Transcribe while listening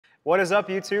What is up,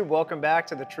 YouTube? Welcome back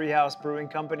to the Tree House Brewing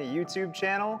Company YouTube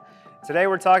channel. Today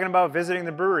we're talking about visiting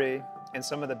the brewery and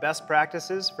some of the best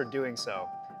practices for doing so.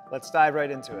 Let's dive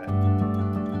right into it.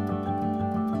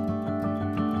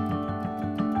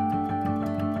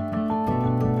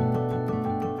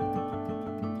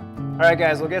 All right,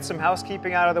 guys, we'll get some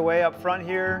housekeeping out of the way up front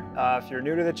here. If you're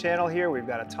new to the channel here, we've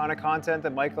got a ton of content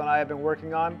that Michael and I have been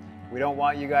working on. We don't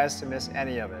want you guys to miss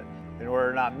any of it. In order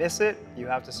to not miss it, you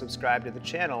have to subscribe to the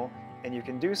channel, and you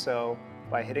can do so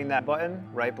by hitting that button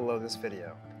right below this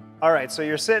video. All right, so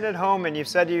you're sitting at home and you've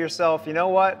said to yourself, you know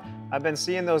what? I've been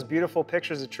seeing those beautiful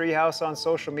pictures of Tree House on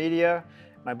social media.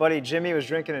 My buddy Jimmy was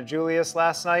drinking a Julius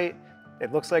last night.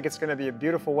 It looks like it's gonna be a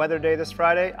beautiful weather day this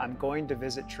Friday. I'm going to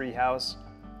visit Tree House.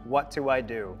 What do I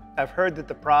do? I've heard that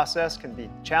the process can be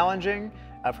challenging.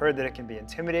 I've heard that it can be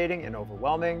intimidating and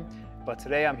overwhelming. But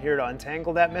today I'm here to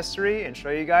untangle that mystery and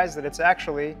show you guys that it's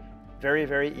actually very,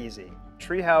 very easy.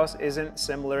 Tree House isn't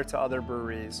similar to other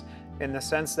breweries in the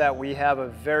sense that we have a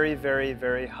very, very,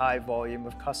 very high volume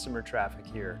of customer traffic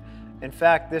here. In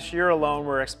fact, this year alone,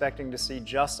 we're expecting to see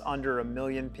just under 1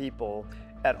 million people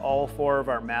at all 4 of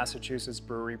our Massachusetts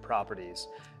brewery properties.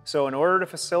 So in order to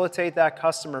facilitate that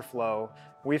customer flow,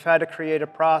 we've had to create a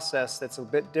process that's a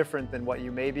bit different than what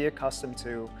you may be accustomed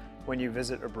to when you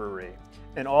visit a brewery.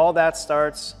 And all that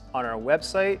starts on our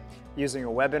website using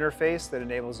a web interface that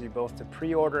enables you both to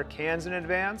pre-order cans in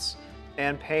advance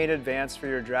and pay in advance for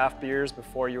your draft beers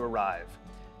before you arrive.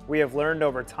 We have learned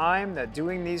over time that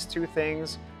doing these two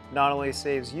things not only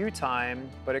saves you time,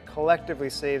 but it collectively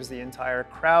saves the entire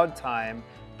crowd time,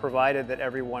 provided that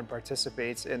everyone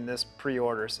participates in this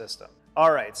pre-order system.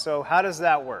 All right, so how does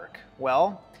that work?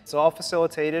 Well, it's all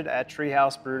facilitated at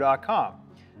treehousebrew.com.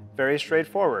 Very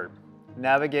straightforward.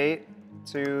 Navigate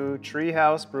to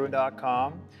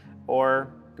treehousebrew.com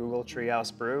or Google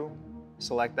Treehouse Brew.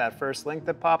 Select that first link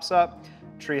that pops up,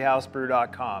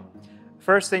 treehousebrew.com.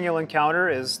 First thing you'll encounter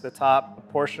is the top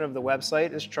portion of the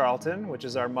website is Charlton, which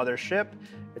is our mothership.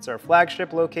 It's our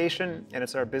flagship location and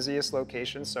it's our busiest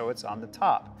location, so it's on the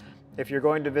top. If you're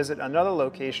going to visit another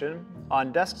location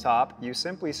on desktop, you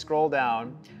simply scroll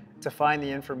down to find the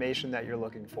information that you're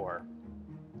looking for.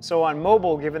 So on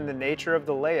mobile, given the nature of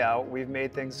the layout, we've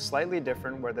made things slightly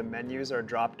different where the menus are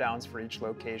drop downs for each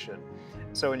location.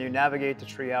 So when you navigate to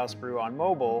Treehouse Brew on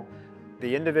mobile,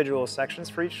 the individual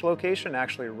sections for each location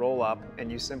actually roll up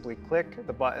and you simply click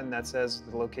the button that says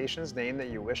the location's name that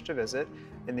you wish to visit,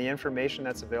 and the information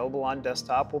that's available on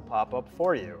desktop will pop up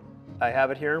for you. I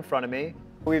have it here in front of me.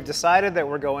 We've decided that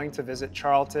we're going to visit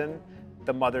Charlton,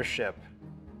 the mothership.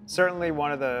 Certainly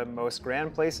one of the most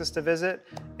grand places to visit,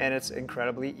 and it's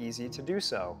incredibly easy to do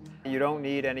so. You don't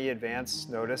need any advance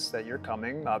notice that you're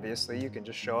coming. Obviously, you can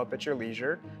just show up at your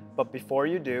leisure. But before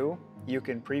you do, you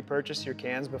can pre-purchase your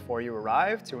cans before you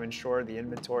arrive to ensure the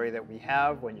inventory that we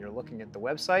have when you're looking at the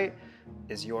website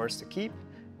is yours to keep.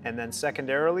 And then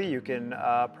secondarily, you can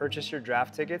purchase your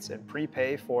draft tickets and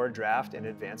prepay for a draft in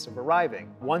advance of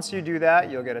arriving. Once you do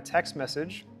that, you'll get a text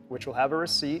message which will have a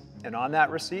receipt, and on that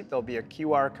receipt there'll be a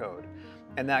QR code.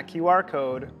 And that QR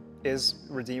code is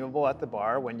redeemable at the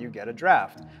bar when you get a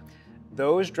draft.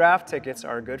 Those draft tickets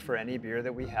are good for any beer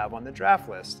that we have on the draft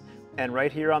list. And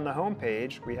right here on the home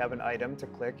page, we have an item to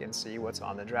click and see what's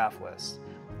on the draft list.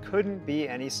 Couldn't be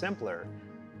any simpler.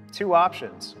 2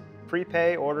 options: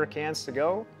 prepay, order cans to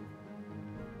go,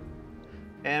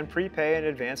 and prepay in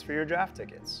advance for your draft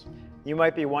tickets. You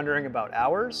might be wondering about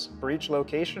hours. For each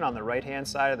location on the right-hand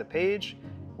side of the page,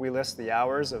 we list the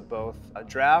hours of both a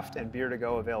draft and beer to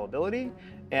go availability.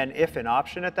 And if an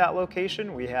option at that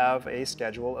location, we have a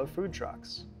schedule of food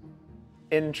trucks.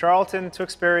 In Charlton,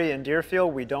 Tewksbury, and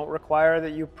Deerfield, we don't require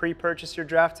that you pre-purchase your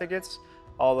draft tickets,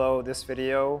 although this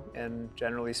video, and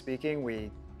generally speaking, we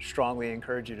strongly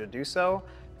encourage you to do so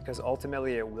because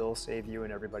ultimately it will save you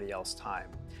and everybody else time.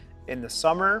 In the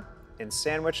summer, in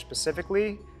Sandwich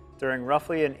specifically, during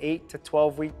roughly an 8 to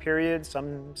 12 week period,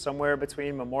 somewhere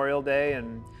between Memorial Day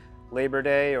and Labor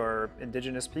Day or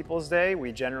Indigenous Peoples Day,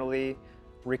 we generally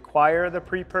require the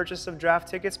pre-purchase of draft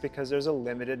tickets because there's a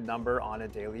limited number on a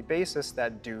daily basis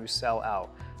that do sell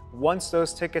out. Once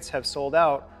those tickets have sold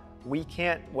out, we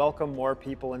can't welcome more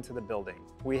people into the building.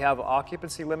 We have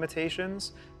occupancy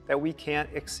limitations that we can't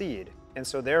exceed. And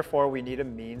so therefore we need a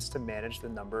means to manage the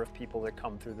number of people that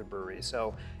come through the brewery.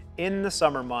 So in the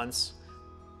summer months,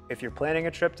 if you're planning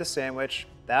a trip to Sandwich,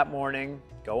 that morning,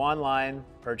 go online,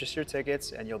 purchase your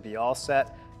tickets, and you'll be all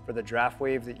set for the draft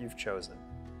wave that you've chosen.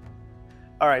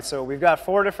 All right, so we've got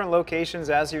 4 different locations,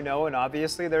 as you know, and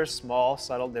obviously there's small,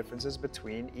 subtle differences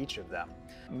between each of them.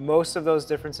 Most of those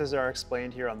differences are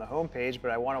explained here on the homepage,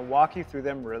 but I want to walk you through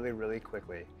them really, really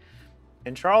quickly.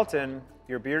 In Charlton,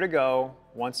 your beer to go,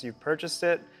 once you've purchased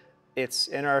it, it's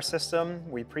in our system.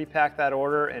 We pre-pack that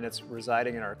order and it's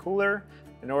residing in our cooler.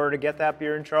 In order to get that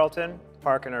beer in Charlton,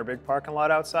 park in our big parking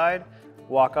lot outside,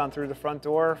 walk on through the front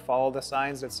door, follow the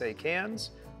signs that say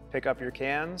cans, pick up your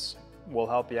cans, we'll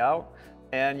help you out,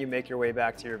 and you make your way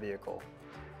back to your vehicle.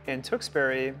 In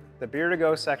Tewksbury, the beer to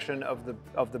go section of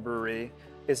the brewery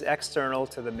is external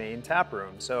to the main tap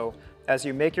room. So as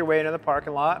you make your way into the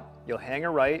parking lot, you'll hang a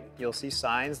right, you'll see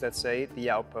signs that say the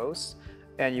outpost,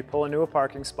 and you pull into a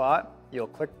parking spot. You'll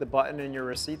click the button in your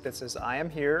receipt that says I am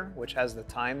here, which has the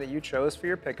time that you chose for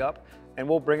your pickup, and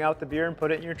we'll bring out the beer and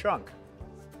put it in your trunk.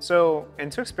 So in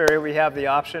Tewksbury, we have the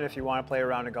option, if you want to play a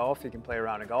round of golf, you can play a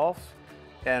round of golf.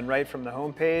 And right from the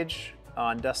home page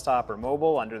on desktop or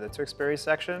mobile under the Tewksbury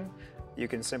section, you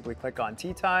can simply click on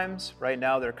tee times. Right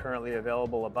now, they're currently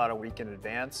available about a week in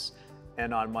advance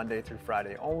and on Monday through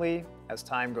Friday only. As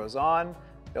time goes on,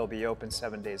 they'll be open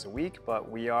 7 days a week, but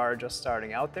we are just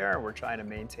starting out there and we're trying to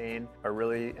maintain a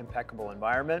really impeccable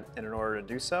environment. And in order to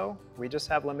do so, we just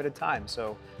have limited time.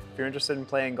 So if you're interested in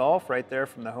playing golf, right there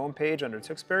from the home page under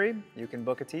Tewksbury, you can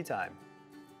book a tee time.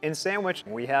 In Sandwich,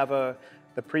 we have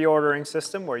the pre-ordering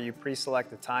system where you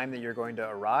pre-select the time that you're going to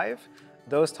arrive.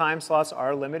 Those time slots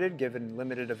are limited given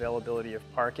limited availability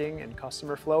of parking and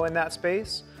customer flow in that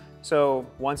space. So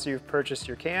once you've purchased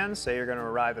your cans, say you're going to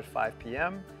arrive at 5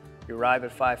 p.m., you arrive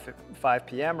at 5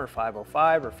 p.m. or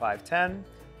 5:05 or 5:10,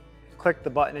 click the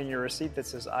button in your receipt that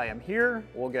says I am here.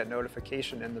 We'll get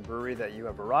notification in the brewery that you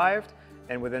have arrived,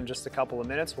 and within just a couple of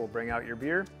minutes, we'll bring out your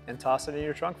beer and toss it in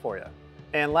your trunk for you.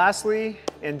 And lastly,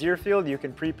 in Deerfield, you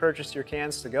can pre-purchase your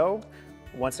cans to go.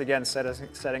 Once again,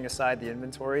 setting aside the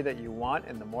inventory that you want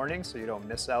in the morning so you don't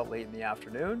miss out late in the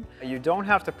afternoon. You don't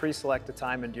have to pre-select the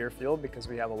time in Deerfield because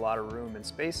we have a lot of room and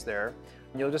space there.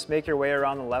 You'll just make your way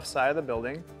around the left side of the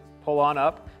building, pull on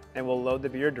up, and we'll load the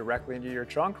beer directly into your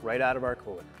trunk right out of our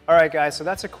cooler. All right, guys, so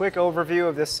that's a quick overview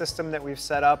of this system that we've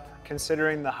set up,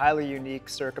 considering the highly unique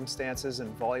circumstances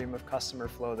and volume of customer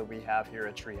flow that we have here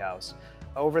at Tree House.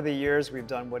 Over the years, we've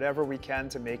done whatever we can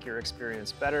to make your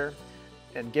experience better,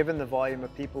 and given the volume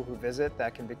of people who visit,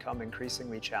 that can become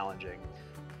increasingly challenging.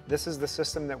 This is the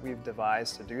system that we've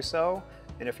devised to do so,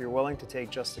 and if you're willing to take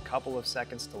just a couple of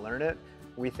seconds to learn it,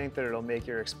 we think that it'll make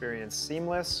your experience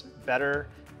seamless, better,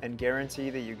 and guarantee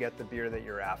that you get the beer that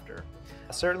you're after.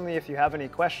 Certainly, if you have any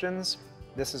questions,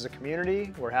 this is a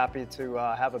community. We're happy to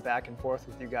have a back and forth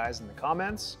with you guys in the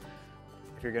comments.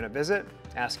 If you're going to visit,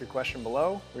 ask your question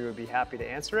below. We would be happy to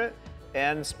answer it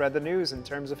and spread the news in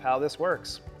terms of how this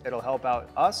works. It'll help out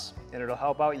us and it'll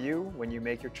help out you when you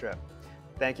make your trip.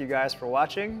 Thank you guys for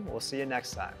watching. We'll see you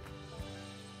next time.